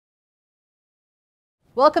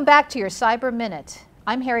Welcome back to your Cyber Minute.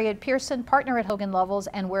 I'm Harriet Pearson, partner at Hogan Lovells,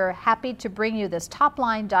 and we're happy to bring you this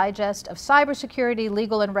top-line digest of cybersecurity,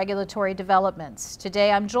 legal, and regulatory developments.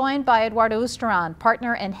 Today I'm joined by Eduardo Ustaran,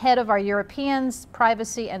 partner and head of our European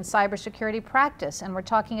Privacy and Cybersecurity practice, and we're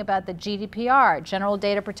talking about the GDPR, General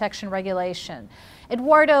Data Protection Regulation.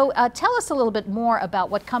 Eduardo, tell us a little bit more about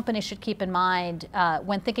what companies should keep in mind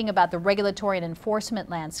when thinking about the regulatory and enforcement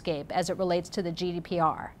landscape as it relates to the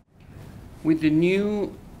GDPR. With the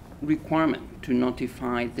new requirement to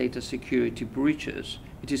notify data security breaches,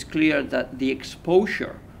 it is clear that the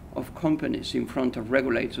exposure of companies in front of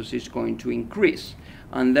regulators is going to increase,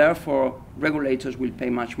 and therefore regulators will pay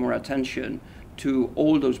much more attention to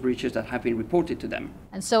all those breaches that have been reported to them.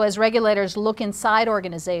 And so as regulators look inside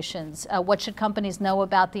organizations, what should companies know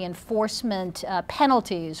about the enforcement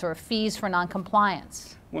penalties or fees for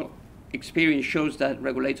noncompliance? Well, experience shows that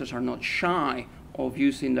regulators are not shy of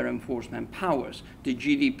using their enforcement powers. The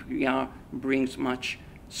GDPR brings much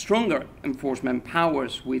stronger enforcement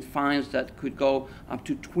powers with fines that could go up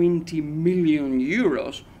to 20 million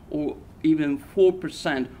euros or even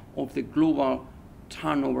 4% of the global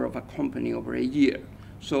turnover of a company over a year.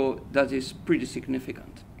 So that is pretty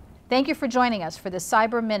significant. Thank you for joining us for the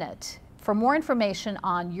Cyber Minute. For more information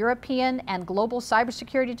on European and global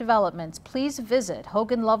cybersecurity developments, please visit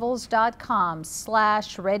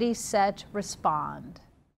hoganlovells.com/ready-set-respond.